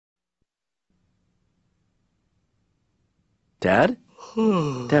Dad?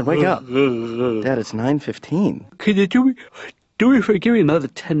 Dad, wake up. Dad, it's 9:15. Can you do me for give me another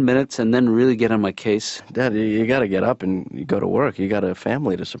 10 minutes and then really get on my case? Dad, you got to get up and you go to work. You got a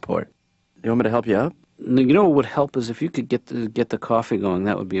family to support. You want me to help you up? You know what would help is if you could get the coffee going.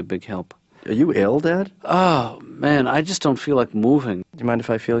 That would be a big help. Are you ill, Dad? Oh, man, I just don't feel like moving. Do you mind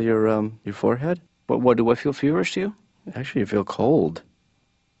if I feel your forehead? What, do I feel feverish to you? Actually, you feel cold.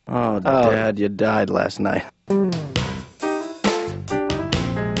 Oh, Dad, you died last night.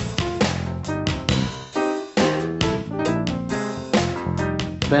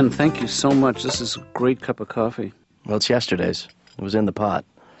 Ben, thank you so much. This is a great cup of coffee. Well, it's yesterday's. It was in the pot.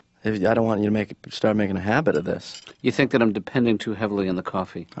 I don't want you to start making a habit of this. You think that I'm depending too heavily on the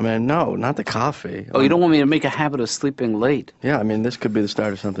coffee? I mean, no, not the coffee. Oh, you don't want me to make a habit of sleeping late? Yeah, I mean, this could be the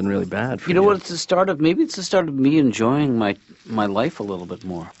start of something really bad for you. You know what? It's the start of, maybe it's the start of me enjoying my life a little bit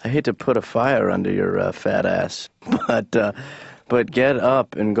more. I hate to put a fire under your fat ass, but get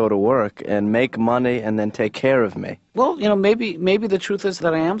up and go to work and make money and then take care of me. Well, you know, maybe the truth is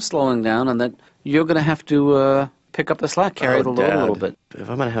that I am slowing down and that you're going to have to pick up the slack, carry the load a little bit. If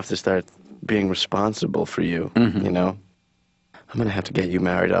I'm going to have to start being responsible for you, you know, I'm going to have to get you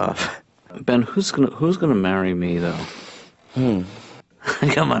married off. Ben, who's gonna marry me, though?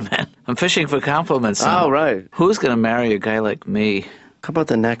 Come on, man. I'm fishing for compliments now. Oh, right. Who's going to marry a guy like me? How about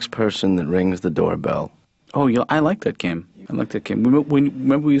the next person that rings the doorbell? Oh, yeah, I like that game. I like that game.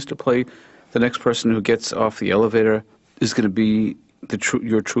 Remember we used to play the next person who gets off the elevator is going to be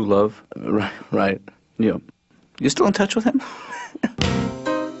your true love? Right. Yeah. You still in touch with him?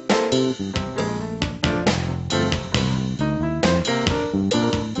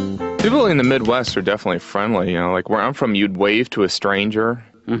 People in the Midwest are definitely friendly. You know, like where I'm from, you'd wave to a stranger.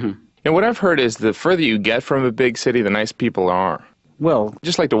 Mm-hmm. You know, what I've heard is the further you get from a big city, the nice people are. Well,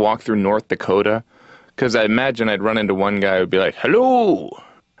 just like to walk through North Dakota, because I imagine I'd run into one guy who'd be like, "Hello,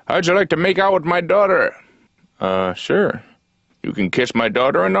 how'd you like to make out with my daughter?" Sure. You can kiss my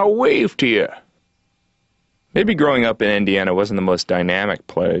daughter and I'll wave to you. Maybe growing up in Indiana wasn't the most dynamic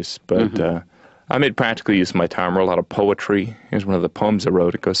place, but I made practical use of my time. Wrote a lot of poetry. Here's one of the poems I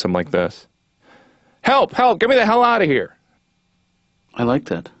wrote. It goes something like this. Help, help, get me the hell out of here. I like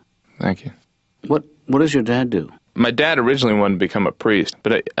that. Thank you. What does your dad do? My dad originally wanted to become a priest,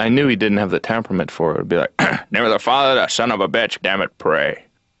 but I knew he didn't have the temperament for it. It'd be like, name of the father, the son of a bitch, damn it, pray.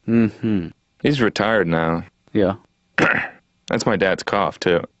 Mm-hmm. He's retired now. Yeah. That's my dad's cough,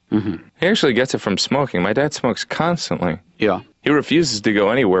 too. Mm-hmm. He actually gets it from smoking. My dad smokes constantly. Yeah. He refuses to go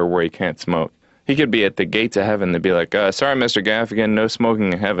anywhere where he can't smoke. He could be at the gates of heaven. They'd be like, sorry, Mr. Gaffigan, no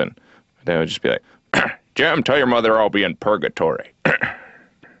smoking in heaven. My dad would just be like, Jim, tell your mother I'll be in purgatory.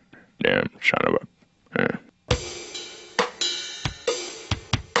 Damn, son of a...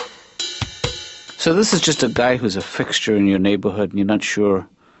 So this is just a guy who's a fixture in your neighborhood, and you're not sure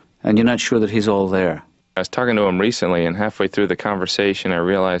that he's all there. I was talking to him recently, and halfway through the conversation, I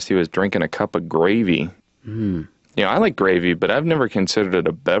realized he was drinking a cup of gravy. Mm. You know, I like gravy, but I've never considered it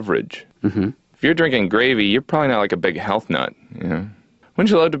a beverage. Mm-hmm. If you're drinking gravy, you're probably not like a big health nut, you know.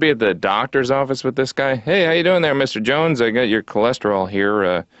 Wouldn't you love to be at the doctor's office with this guy? Hey, how you doing there, Mr. Jones? I got your cholesterol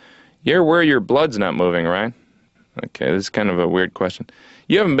here. You're where your blood's not moving, right? Okay, this is kind of a weird question.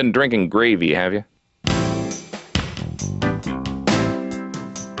 You haven't been drinking gravy, have you?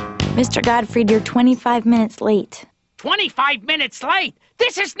 Mr. Gottfried, you're 25 minutes late. 25 minutes late?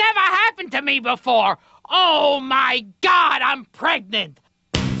 This has never happened to me before. Oh, my God, I'm pregnant.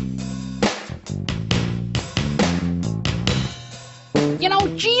 You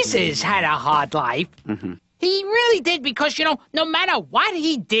know, Jesus had a hard life. Mm-hmm. He really did because, you know, no matter what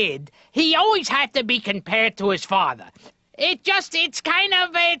he did, he always had to be compared to his father.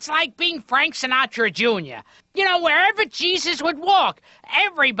 It's like being Frank Sinatra Jr. You know, wherever Jesus would walk,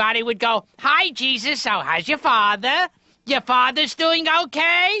 everybody would go, "Hi, Jesus, so how's your father? Your father's doing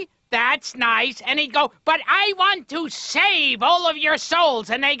okay? That's nice." And he'd go, "But I want to save all of your souls."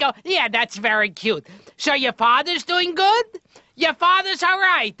 And they go, "Yeah, that's very cute. So your father's doing good? Your father's all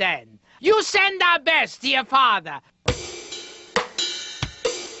right, then. You send our best to your father."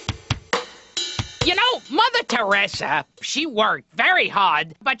 You know, Mother Teresa, she worked very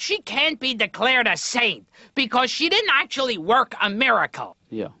hard, but she can't be declared a saint because she didn't actually work a miracle.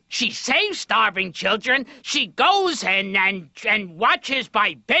 Yeah. She saves starving children, she goes and watches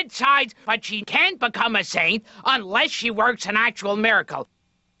by bedsides, but she can't become a saint unless she works an actual miracle.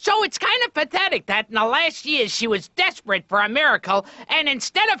 So it's kind of pathetic that in the last years she was desperate for a miracle, and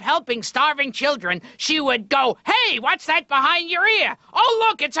instead of helping starving children, she would go, "Hey, what's that behind your ear? Oh,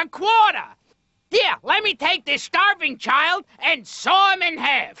 look, it's a quarter. Here, let me take this starving child and saw him in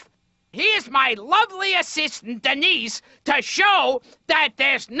half." Here's my lovely assistant, Denise, to show that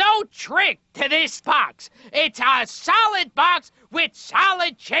there's no trick to this box. It's a solid box with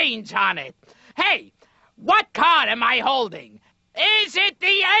solid chains on it. Hey, what card am I holding? Is it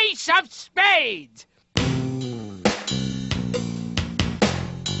the Ace of Spades?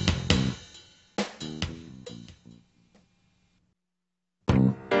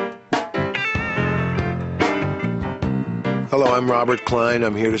 Hello, I'm Robert Klein.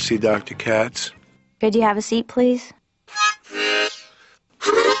 I'm here to see Dr. Katz. Could you have a seat, please?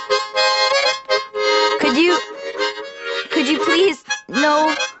 Could you please?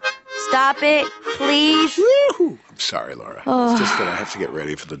 No. Stop it, please. Woo-hoo. I'm sorry, Laura. Oh. It's just that I have to get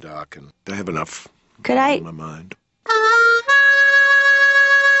ready for the doc, and I have enough Could I? on my mind.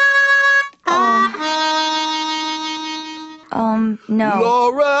 No.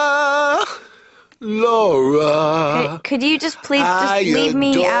 Laura. Could you just please just leave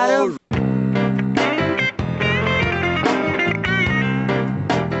me out of...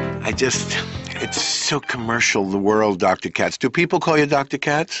 It's so commercial, the world, Dr. Katz. Do people call you Dr.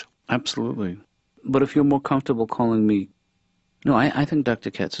 Katz? Absolutely. But if you're more comfortable calling me... No, I think Dr.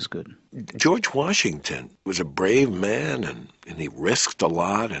 Katz is good. George Washington was a brave man, and he risked a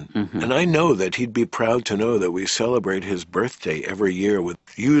lot, and I know that he'd be proud to know that we celebrate his birthday every year with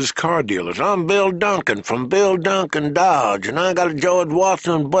used car dealers. I'm Bill Duncan from Bill Duncan Dodge, and I got a George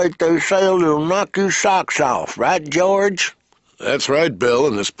Washington birthday sale that'll knock your socks off. Right, George? That's right, Bill,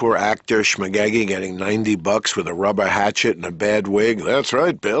 and this poor actor Schmagaggy getting $90 with a rubber hatchet and a bad wig. That's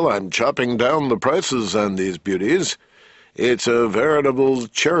right, Bill, I'm chopping down the prices on these beauties. It's a veritable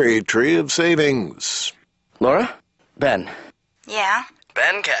cherry tree of savings. Laura? Ben. Yeah?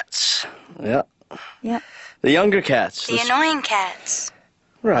 Ben Katz. Yeah. Yeah. The younger Katz. The annoying cats.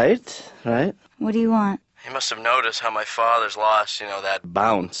 Right. What do you want? He must have noticed how my father's lost, that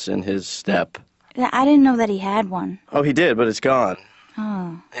bounce in his step. I didn't know that he had one. Oh, he did, but it's gone.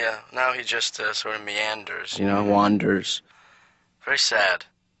 Oh. Yeah, now he just sort of meanders, wanders. Very sad.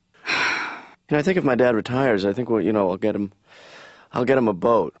 I think if my dad retires, I think, I'll get him a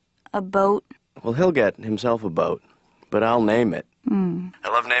boat. A boat? Well, he'll get himself a boat, but I'll name it. Mm. I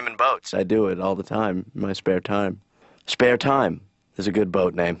love naming boats. I do it all the time in my spare time. Spare Time is a good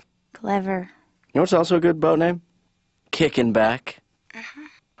boat name. Clever. You know what's also a good boat name? Kicking Back. Mm-hmm.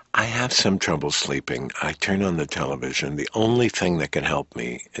 I have some trouble sleeping. I turn on the television. The only thing that can help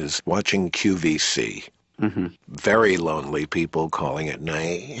me is watching QVC. Mm-hmm. Very lonely people calling at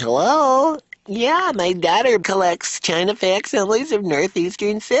night. Hello? Yeah, my daughter collects China facsimiles of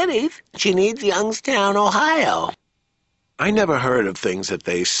northeastern cities. She needs Youngstown, Ohio. I never heard of things that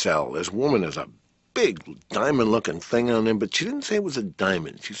they sell. This woman has a big diamond-looking thing on him, but she didn't say it was a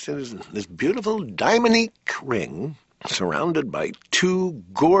diamond. She said it's this beautiful diamond-y ring surrounded by two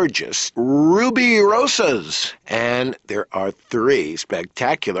gorgeous ruby rosas. And there are 3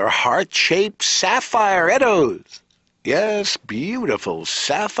 spectacular heart-shaped sapphire etos. Yes, beautiful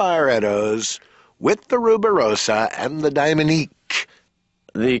sapphire etos with the ruberosa and the diamonique.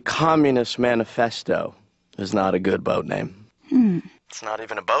 The Communist Manifesto is not a good boat name. It's not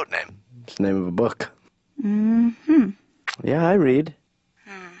even a boat name. It's the name of a book. Mm-hmm. Yeah, I read.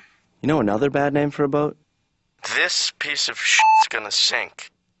 You know another bad name for a boat? This piece of shit's gonna sink.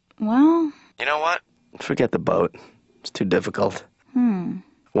 Well... You know what? Forget the boat. It's too difficult.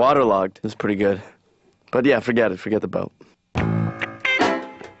 Waterlogged is pretty good. But yeah, forget it. Forget the boat.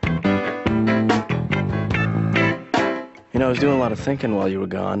 I was doing a lot of thinking while you were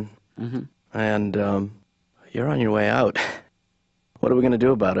gone. And, you're on your way out. What are we going to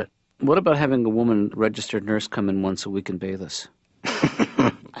do about it? What about having a woman registered nurse come in once a week and bathe us?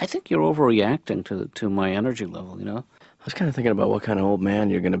 I think you're overreacting to my energy level, I was kind of thinking about what kind of old man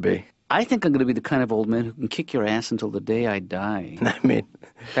you're going to be. I think I'm going to be the kind of old man who can kick your ass until the day I die. I mean...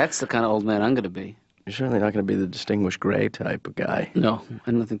 That's the kind of old man I'm going to be. You're certainly not going to be the distinguished gray type of guy. No,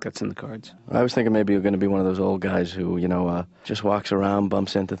 I don't think that's in the cards. I was thinking maybe you're going to be one of those old guys who, just walks around,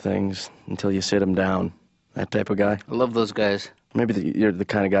 bumps into things until you sit him down. That type of guy. I love those guys. Maybe you're the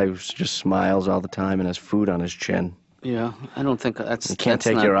kind of guy who just smiles all the time and has food on his chin. Yeah, I don't think that's... You can't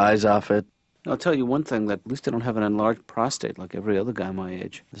take your eyes off it. I'll tell you one thing, that at least I don't have an enlarged prostate like every other guy my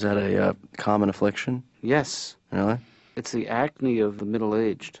age. Is that a common affliction? Yes. Really? It's the acne of the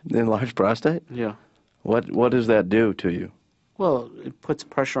middle-aged. The enlarged prostate? Yeah. What does that do to you? Well, it puts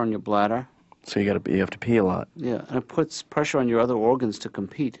pressure on your bladder. So you have to pee a lot. Yeah, and it puts pressure on your other organs to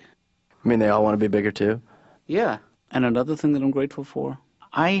compete. I mean, they all want to be bigger too? Yeah. And another thing that I'm grateful for,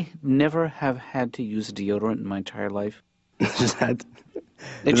 I never have had to use deodorant in my entire life. Is that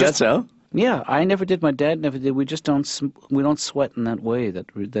so? Yeah, I never did. My dad never did. We just we don't sweat in that way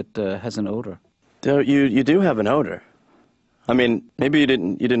that has an odor. You do have an odor. I mean, maybe you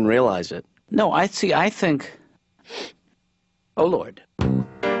didn't realize it. No, I think. Oh Lord.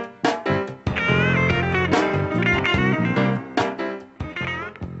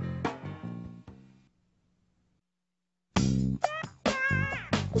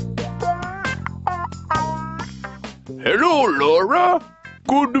 Hello, Laura.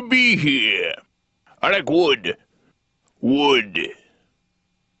 Good to be here. I like wood. Wood.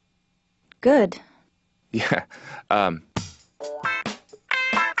 Good. Yeah,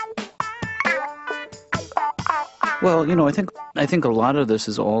 Well, I think a lot of this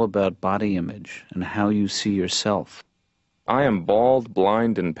is all about body image and how you see yourself. I am bald,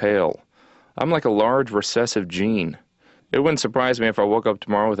 blind, and pale. I'm like a large recessive gene. It wouldn't surprise me if I woke up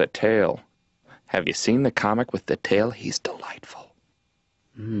tomorrow with a tail. Have you seen the comic with the tail? He's delightful.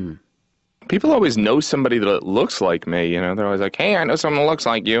 People always know somebody that looks like me, They're always like, hey, I know someone that looks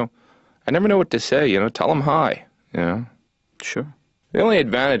like you. I never know what to say, tell them hi, Sure. The only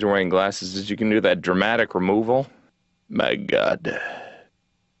advantage of wearing glasses is you can do that dramatic removal. My God.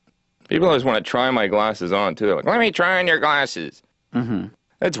 People always want to try my glasses on, too. They're like, let me try on your glasses. Mm-hmm.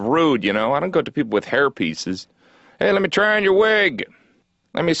 That's rude, I don't go to people with hair pieces. Hey, let me try on your wig.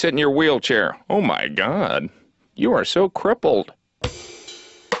 Let me sit in your wheelchair. Oh, my God. You are so crippled.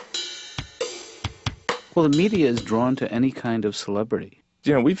 Well, the media is drawn to any kind of celebrity.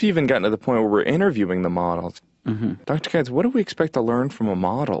 We've even gotten to the point where we're interviewing the models. Mm-hmm. Dr. Katz, what do we expect to learn from a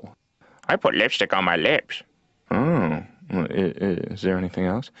model? I put lipstick on my lips. Oh, is there anything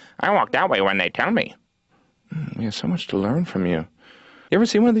else? I walk that way when they tell me. We have so much to learn from you. You ever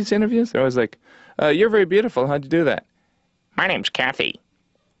seen one of these interviews? They're always like, you're very beautiful. How'd you do that? My name's Kathy.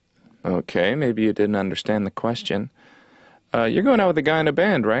 Okay, maybe you didn't understand the question. You're going out with a guy in a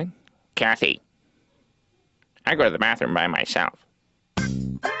band, right? Kathy. I go to the bathroom by myself.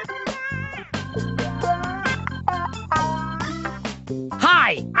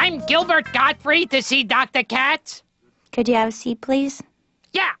 Hi, I'm Gilbert Gottfried to see Dr. Katz. Could you have a seat, please?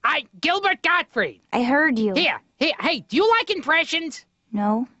 Yeah, Gilbert Gottfried. I heard you. Here, hey, do you like impressions?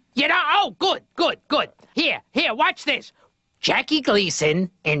 No? Oh, good. Here, watch this. Jackie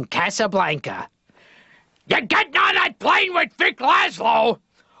Gleason in Casablanca. You're getting on that plane with Vic Laszlo?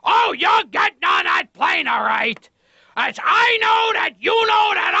 Oh, you're getting on that plane, all right. As I know that you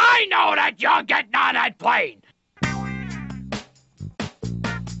know that I know that you're getting on that plane.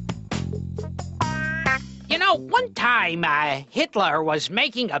 One time, Hitler was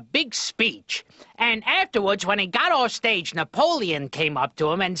making a big speech, and afterwards, when he got off stage, Napoleon came up to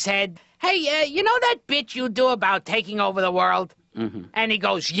him and said, hey, you know that bit you do about taking over the world? Mm-hmm. And he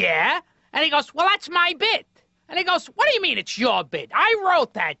goes, yeah? And he goes, well, that's my bit. And he goes, what do you mean it's your bit? I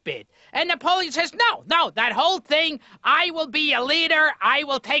wrote that bit. And Napoleon says, no, that whole thing, I will be a leader, I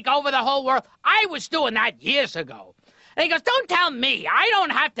will take over the whole world. I was doing that years ago. And he goes, don't tell me, I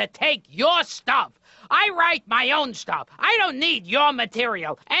don't have to take your stuff. I write my own stuff. I don't need your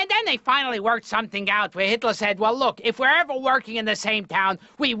material. And then they finally worked something out where Hitler said, well, look, if we're ever working in the same town,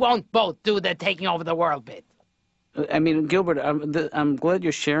 we won't both do the taking over the world bit. I mean, Gilbert, I'm glad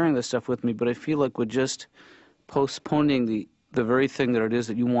you're sharing this stuff with me, but I feel like we're just postponing the very thing that it is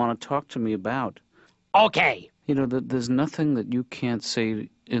that you want to talk to me about. Okay. There's nothing that you can't say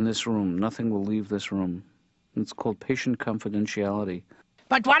in this room. Nothing will leave this room. It's called patient confidentiality.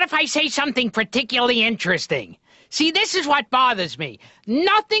 But what if I say something particularly interesting? See, this is what bothers me.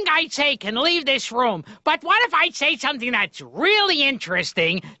 Nothing I say can leave this room. But what if I say something that's really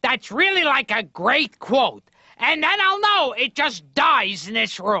interesting, that's really like a great quote? And then I'll know it just dies in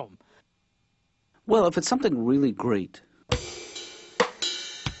this room. Well, if it's something really great. Do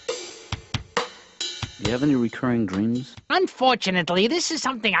you have any recurring dreams? Unfortunately, this is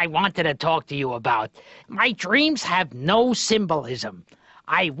something I wanted to talk to you about. My dreams have no symbolism.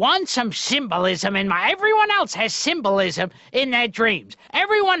 I want some symbolism in everyone else has symbolism in their dreams.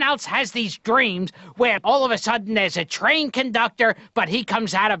 Everyone else has these dreams where all of a sudden there's a train conductor, but he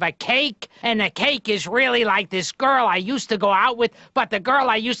comes out of a cake, and the cake is really like this girl I used to go out with, but the girl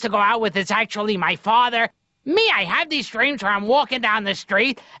I used to go out with is actually my father. Me, I have these dreams where I'm walking down the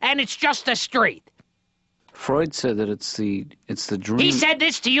street, and it's just a street. Freud said that it's the dream. He said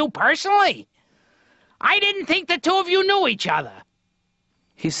this to you personally? I didn't think the two of you knew each other.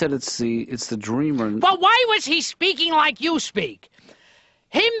 He said it's the dreamer. Well, why was he speaking like you speak?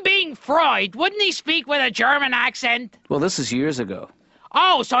 Him being Freud, wouldn't he speak with a German accent? Well, this is years ago.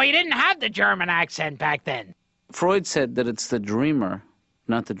 Oh, so he didn't have the German accent back then. Freud said that it's the dreamer,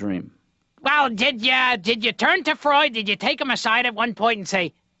 not the dream. Well, did you turn to Freud? Did you take him aside at one point and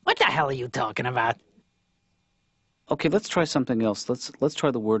say, What the hell are you talking about? Okay, let's try something else. Let's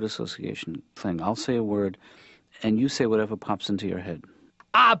try the word association thing. I'll say a word, and you say whatever pops into your head.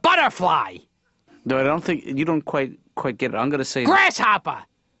 Butterfly. No, I don't think you don't quite get it. I'm going to say Grasshopper.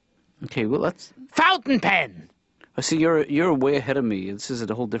 Okay, well let's. Fountain pen. See, you're way ahead of me. This is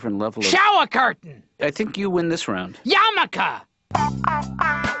at a whole different level. Shower curtain. I think you win this round. Yarmulke.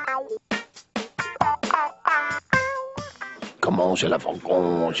 Comment c'est la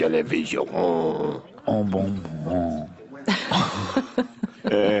fonction, c'est la vision. Oh, bon.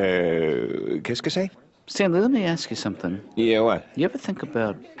 Qu'est-ce que c'est? Stanley, let me ask you something. Yeah, what? You ever think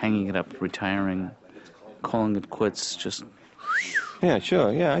about hanging it up, retiring, calling it quits, just Yeah,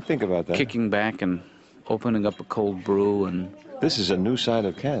 sure. Yeah, I think about that. kicking back and opening up a cold brew and... This is a new side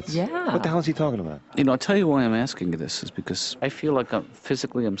of Katz. Yeah. What the hell is he talking about? You know, I'll tell you why I'm asking you this is because I feel like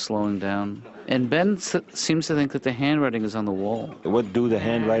physically I'm slowing down. And Ben seems to think that the handwriting is on the wall. What do the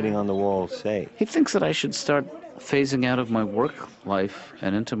handwriting on the wall say? He thinks that I should start phasing out of my work life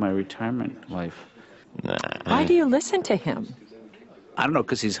and into my retirement life. Nah. Why do you listen to him? I don't know,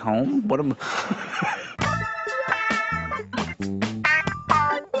 because he's home? What am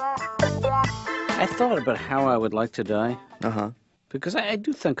I thought about how I would like to die. Uh-huh. Because I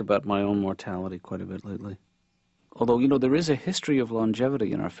do think about my own mortality quite a bit lately. Although, you know, there is a history of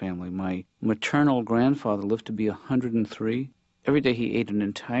longevity in our family. My maternal grandfather lived to be 103. Every day he ate an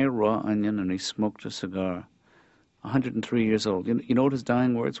entire raw onion and he smoked a cigar. 103 years old. You know what his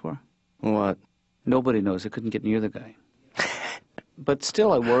dying words were? What? Nobody knows. I couldn't get near the guy. But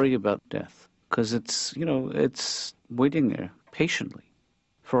still, I worry about death. Because it's, you know, it's waiting there patiently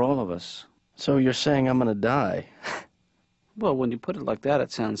for all of us. So you're saying I'm gonna die? Well, when you put it like that,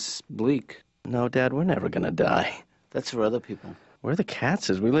 it sounds bleak. No, Dad, we're never gonna die. That's for other people. We're the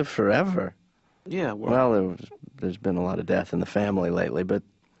Katzes. We live forever. Yeah, Well, there's been a lot of death in the family lately, but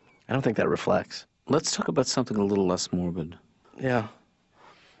I don't think that reflects. let's talk about something a little less morbid. Yeah.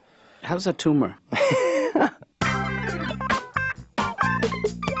 How's that tumor?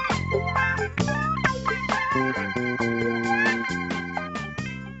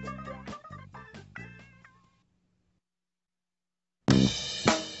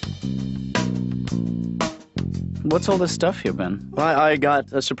 What's all this stuff here, Ben? Well, I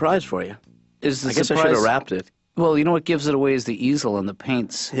got a surprise for you. Is the I guess surprise... I should have wrapped it. Well, you know what gives it away is the easel and the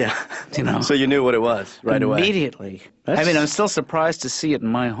paints. Yeah. You know? So you knew what it was right away. Immediately. That's- I mean, I'm still surprised to see it in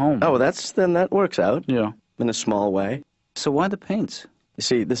my home. Oh, then that works out Yeah. in a small way. So why the paints? You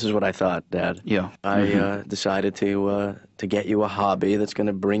see, this is what I thought, Dad. Yeah. I decided to get you a hobby that's going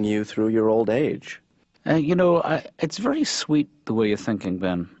to bring you through your old age. You know, it's very sweet the way you're thinking,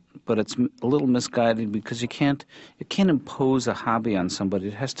 Ben, but it's a little misguided because you can't impose a hobby on somebody.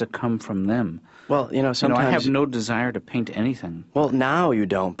 It has to come from them. Well, sometimes... I have no desire to paint anything. Well, now you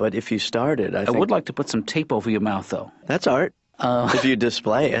don't, but if you started, I think... I would like to put some tape over your mouth, though. That's art, if you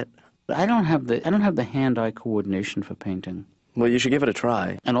display it. I don't have the hand-eye coordination for painting. Well, you should give it a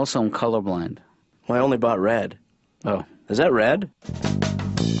try. And also I'm colorblind. Well, I only bought red. Oh. Is that red?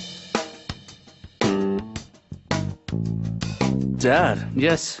 Dad,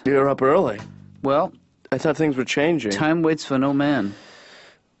 Yes. you're up early. Well, I thought things were changing. time waits for no man.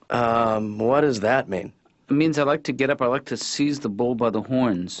 What does that mean? It means I like to get up. I like to seize the bull by the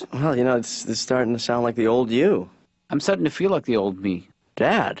horns. Well, it's starting to sound like the old you. I'm starting to feel like the old me.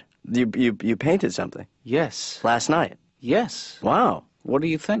 Dad, you painted something Yes. last night. Yes. Wow. What do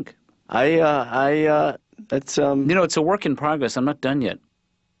you think? It's, You know, it's a work in progress. I'm not done yet.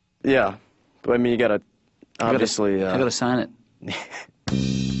 yeah. But I mean, you gotta, obviously, I gotta sign it.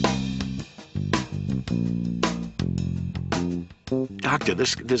 Doctor,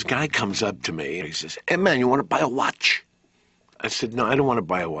 this guy comes up to me and he says, "Hey, man, you want to buy a watch?" I said, "No, I don't want to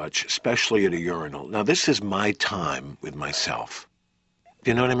buy a watch, especially at a urinal." Now, this is my time with myself.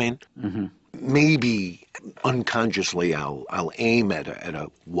 Do you know what I mean? Mm-hmm. Maybe unconsciously I'll aim at a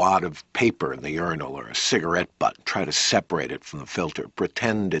wad of paper in the urinal or a cigarette butt, try to separate it from the filter,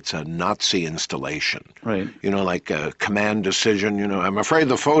 pretend it's a Nazi installation. Right. Like a command decision, "I'm afraid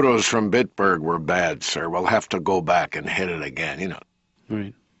the photos from Bitburg were bad, sir. We'll have to go back and hit it again,"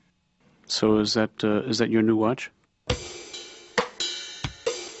 Right. So is that your new watch?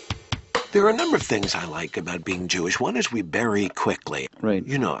 There are a number of things I like about being Jewish. One is we bury quickly. Right.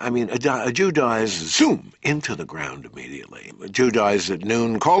 A Jew dies, zoom, into the ground immediately. A Jew dies at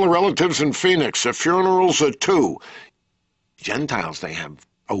noon, call the relatives in Phoenix. The funeral's at 2. Gentiles, they have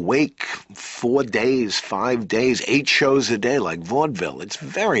awake 4 days, 5 days, 8 shows a day, like vaudeville. It's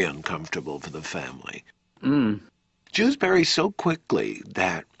very uncomfortable for the family. Jews bury so quickly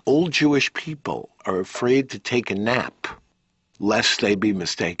that old Jewish people are afraid to take a nap lest they be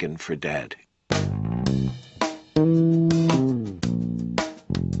mistaken for dead.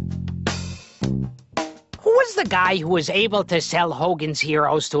 Who was the guy who was able to sell Hogan's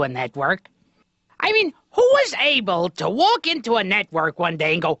Heroes to a network? I mean, who was able to walk into a network one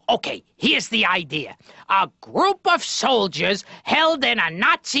day and go, okay, here's the idea. A group of soldiers held in a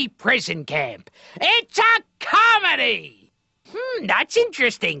Nazi prison camp. It's a comedy! That's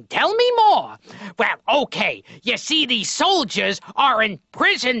interesting. Tell me more. Well, okay, you see, these soldiers are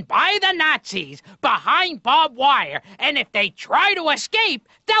imprisoned by the Nazis behind barbed wire, and if they try to escape,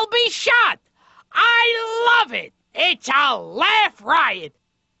 they'll be shot. I love it. It's a laugh riot.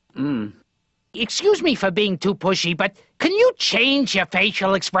 Excuse me for being too pushy, but can you change your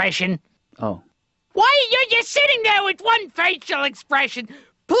facial expression? Oh. Why you're sitting there with one facial expression?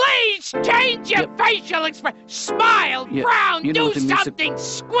 Please change your facial expression. Smile, frown, do something,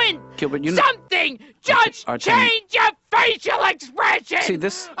 squint, Gilbert, something. Just Artem, change your facial expression. See,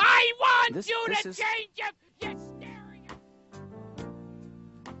 this... I want this you to is... change your staring at...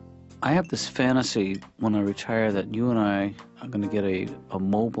 I have this fantasy when I retire that you and I are going to get a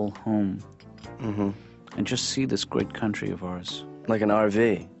mobile home. And just see this great country of ours. Like an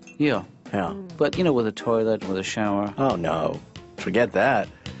RV? Yeah. Yeah. But, you know, with a toilet, with a shower. Oh, no. Forget that.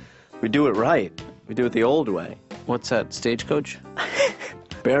 We do it right. We do it the old way. What's that, stagecoach?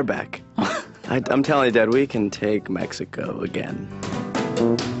 Bareback. I'm telling you, Dad, we can take Mexico again.